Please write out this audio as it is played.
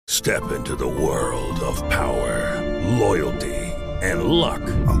Step into the world of power, loyalty, and luck.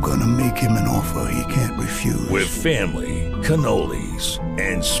 I'm gonna make him an offer he can't refuse. With family, cannolis,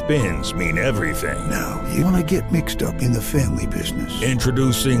 and spins mean everything. Now, you wanna get mixed up in the family business.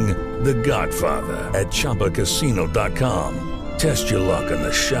 Introducing The Godfather at ChumbaCasino.com. Test your luck in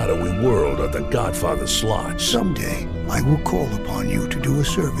the shadowy world of The Godfather slot. Someday, I will call upon you to do a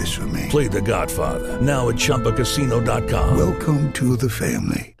service for me. Play The Godfather now at ChumbaCasino.com. Welcome to the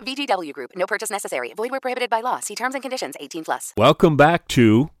family. VGW Group. No purchase necessary. Void where prohibited by law. See terms and conditions. 18+. Welcome back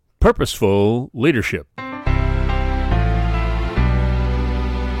to Purposeful Leadership.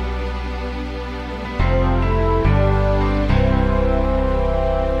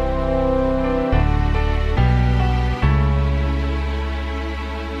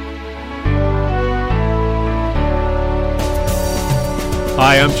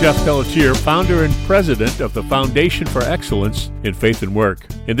 Hi, I'm Jeff Pelletier, founder and president of the Foundation for Excellence in Faith and Work.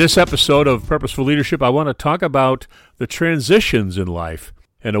 In this episode of Purposeful Leadership, I want to talk about the transitions in life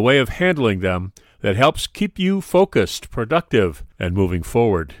and a way of handling them that helps keep you focused, productive, and moving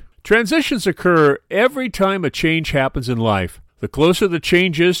forward. Transitions occur every time a change happens in life. The closer the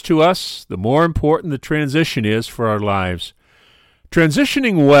change is to us, the more important the transition is for our lives.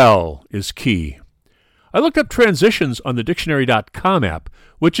 Transitioning well is key. I looked up transitions on the Dictionary.com app,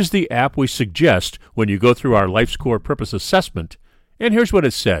 which is the app we suggest when you go through our Life's Core Purpose Assessment, and here's what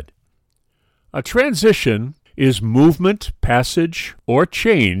it said. A transition is movement, passage, or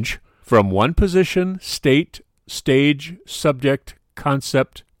change from one position, state, stage, subject,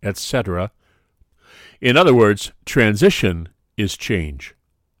 concept, etc. In other words, transition is change.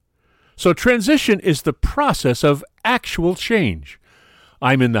 So transition is the process of actual change.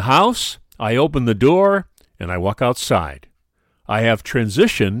 I'm in the house, I open the door, and I walk outside. I have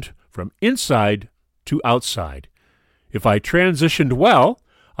transitioned from inside to outside. If I transitioned well,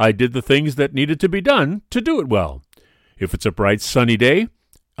 I did the things that needed to be done to do it well. If it's a bright sunny day,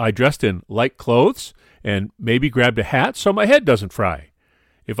 I dressed in light clothes and maybe grabbed a hat so my head doesn't fry.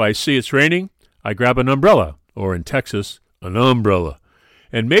 If I see it's raining, I grab an umbrella, or in Texas, an umbrella,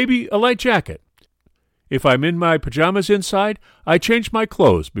 and maybe a light jacket. If I'm in my pajamas inside, I change my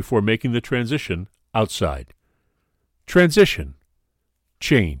clothes before making the transition outside. Transition.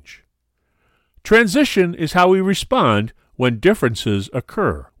 Change. Transition is how we respond when differences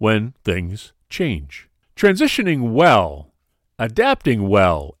occur, when things change. Transitioning well, adapting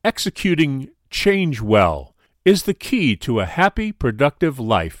well, executing change well is the key to a happy, productive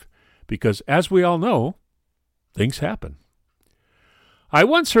life because, as we all know, things happen. I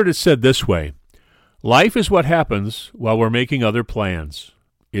once heard it said this way, life is what happens while we're making other plans.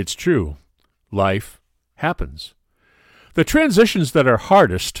 It's true. Life happens. The transitions that are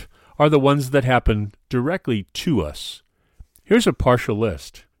hardest are the ones that happen directly to us. Here's a partial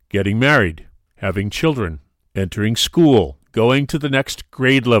list. Getting married, having children, entering school, going to the next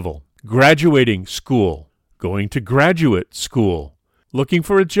grade level, graduating school, going to graduate school, looking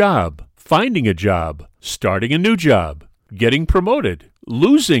for a job, finding a job, starting a new job, getting promoted,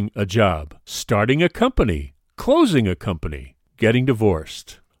 losing a job, starting a company, closing a company, getting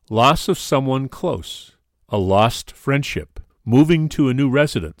divorced, loss of someone close, a lost friendship, moving to a new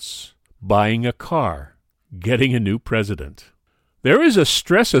residence, buying a car, getting a new president. There is a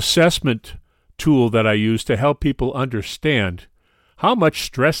stress assessment tool that I use to help people understand how much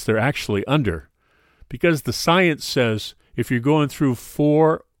stress they're actually under, because the science says if you're going through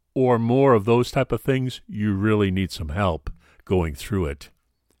 4 or more of those type of things, you really need some help going through it.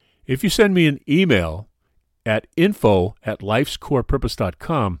 If you send me an email at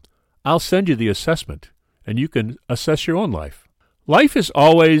info@lifescorepurpose.com, I'll send you the assessment, and you can assess your own life. Life is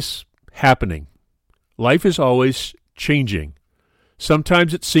always happening. Life is always changing.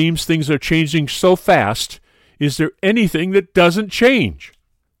 Sometimes it seems things are changing so fast. Is there anything that doesn't change?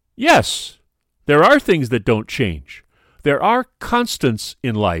 Yes, there are things that don't change. There are constants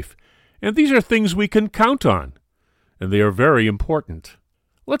in life, and these are things we can count on, and they are very important.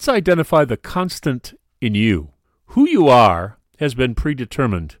 Let's identify the constant in you. Who you are has been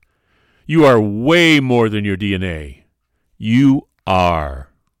predetermined. You are way more than your DNA. You are.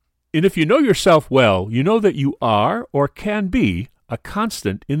 And if you know yourself well, you know that you are or can be a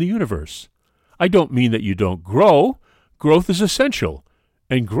constant in the universe. I don't mean that you don't grow. Growth is essential,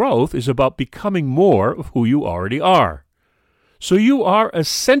 and growth is about becoming more of who you already are. So you are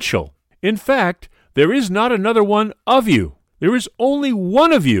essential. In fact, there is not another one of you. There is only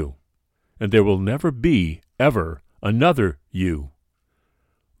one of you, and there will never be, ever, another you.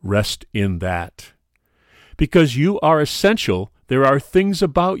 Rest in that. Because you are essential, there are things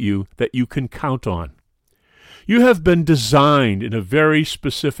about you that you can count on. You have been designed in a very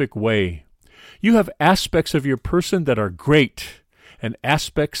specific way. You have aspects of your person that are great and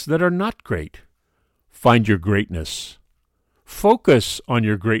aspects that are not great. Find your greatness. Focus on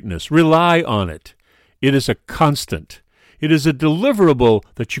your greatness. Rely on it. It is a constant. It is a deliverable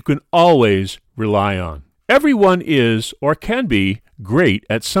that you can always rely on. Everyone is or can be great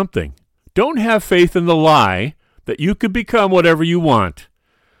at something. Don't have faith in the lie that you can become whatever you want.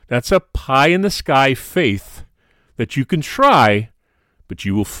 That's a pie-in-the-sky faith that you can try, but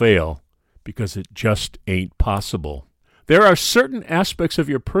you will fail because it just ain't possible. There are certain aspects of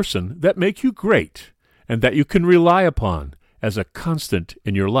your person that make you great and that you can rely upon as a constant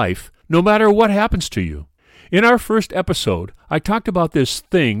in your life, no matter what happens to you. In our first episode, I talked about this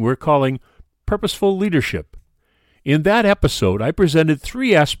thing we're calling purposeful leadership. In that episode, I presented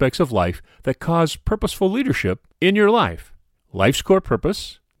 3 aspects of life that cause purposeful leadership in your life: life's core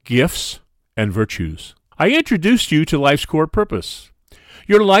purpose, gifts, and virtues. I introduced you to life's core purpose.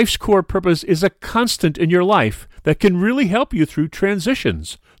 Your life's core purpose is a constant in your life that can really help you through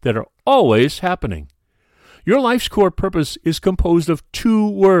transitions that are always happening. Your life's core purpose is composed of 2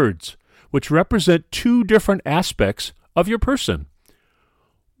 words, which represent 2 different aspects of your person.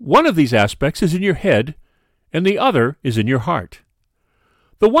 One of these aspects is in your head, and the other is in your heart.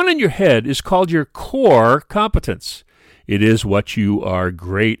 The one in your head is called your core competence. It is what you are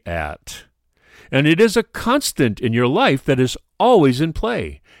great at. And it is a constant in your life that is always in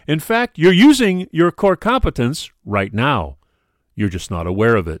play. In fact, you're using your core competence right now. You're just not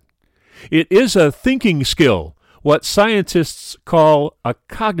aware of it. It is a thinking skill, what scientists call a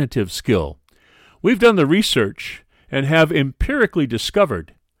cognitive skill. We've done the research and have empirically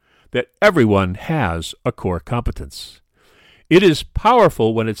discovered that everyone has a core competence. It is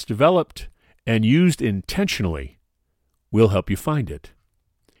powerful when it's developed and used intentionally. We'll help you find it.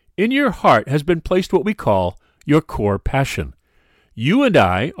 In your heart has been placed what we call your core passion. You and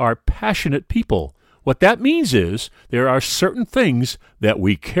I are passionate people. What that means is there are certain things that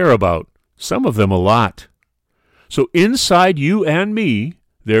we care about, some of them a lot. So inside you and me,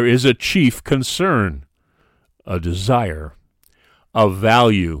 there is a chief concern, a desire, a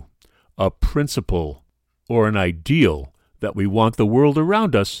value, a principle, or an ideal that we want the world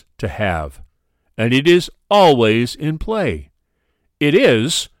around us to have. And it is always in play. It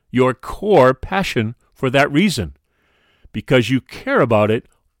is your core passion for that reason, because you care about it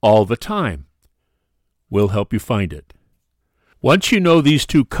all the time. We'll help you find it. Once you know these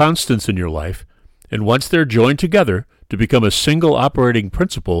 2 constants in your life, and once they're joined together to become a single operating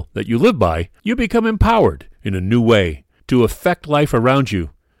principle that you live by, you become empowered in a new way to affect life around you.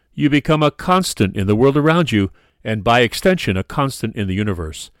 You become a constant in the world around you, and by extension, a constant in the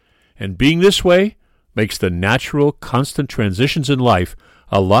universe. And being this way makes the natural, constant transitions in life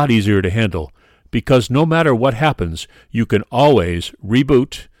a lot easier to handle, because no matter what happens, you can always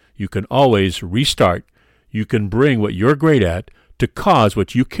reboot, you can always restart, you can bring what you're great at to cause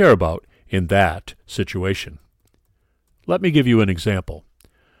what you care about in that situation. Let me give you an example.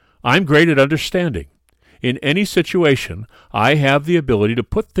 I'm great at understanding. In any situation, I have the ability to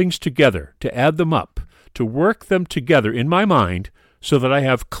put things together, to add them up, to work them together in my mind so that I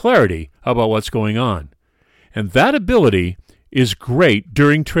have clarity about what's going on. And that ability is great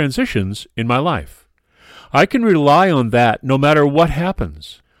during transitions in my life. I can rely on that no matter what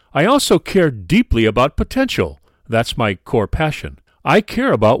happens. I also care deeply about potential. That's my core passion. I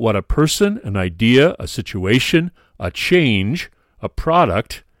care about what a person, an idea, a situation, a change, a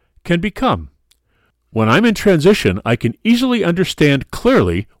product can become. When I'm in transition, I can easily understand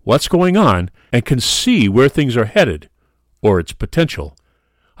clearly what's going on and can see where things are headed, or its potential.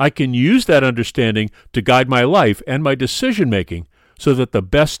 I can use that understanding to guide my life and my decision-making so that the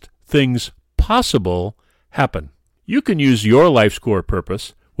best things possible happen. You can use your life's core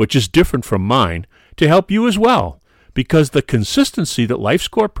purpose, which is different from mine, to help you as well, because the consistency that life's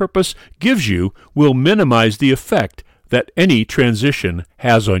core purpose gives you will minimize the effect that any transition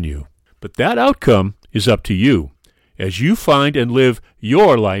has on you. But that outcome is up to you, as you find and live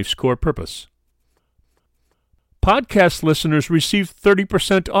your life's core purpose. Podcast listeners receive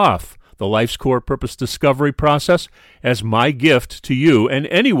 30% off the Life's Core Purpose discovery process as my gift to you and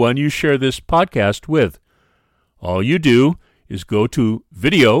anyone you share this podcast with. All you do is go to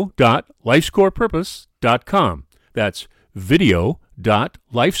video.lifescorepurpose.com. That's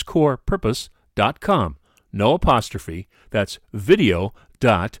video.lifescorepurpose.com. No apostrophe. That's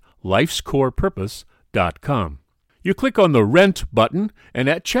video.lifescorepurpose.com. You click on the Rent button, and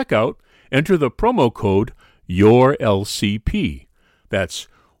at checkout, enter the promo code YOURLCP. That's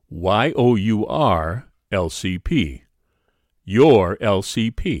YOURLCP.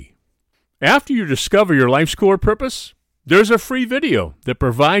 YOURLCP. After you discover your life's core purpose, there's a free video that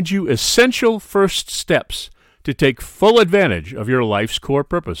provides you essential first steps to take full advantage of your life's core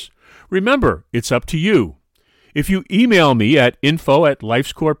purpose. Remember, it's up to you. If you email me at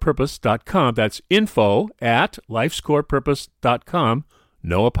info@lifescorepurpose.com, that's info@lifescorepurpose.com,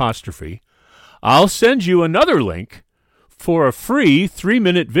 no apostrophe, I'll send you another link for a free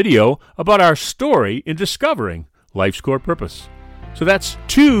 3-minute video about our story in discovering life's core purpose. So that's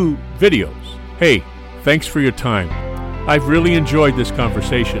 2 videos. Hey, thanks for your time. I've really enjoyed this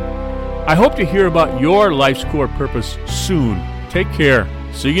conversation. I hope to hear about your life's core purpose soon. Take care.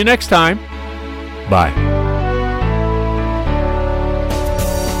 See you next time. Bye.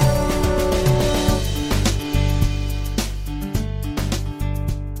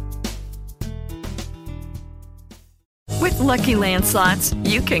 With Lucky Land Slots,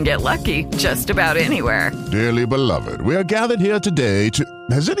 you can get lucky just about anywhere. Dearly beloved, we are gathered here today to...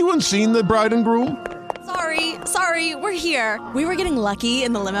 Has anyone seen the bride and groom? Sorry, we're here. We were getting lucky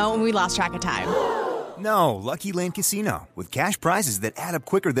in the limo and we lost track of time. No, Lucky Land Casino, with cash prizes that add up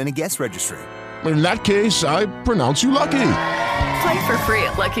quicker than a guest registry. In that case, I pronounce you lucky. Play for free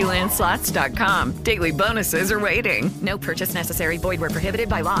at LuckyLandSlots.com. Daily bonuses are waiting. No purchase necessary. Void where prohibited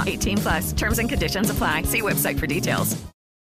by law. 18+. Terms and conditions apply. See website for details.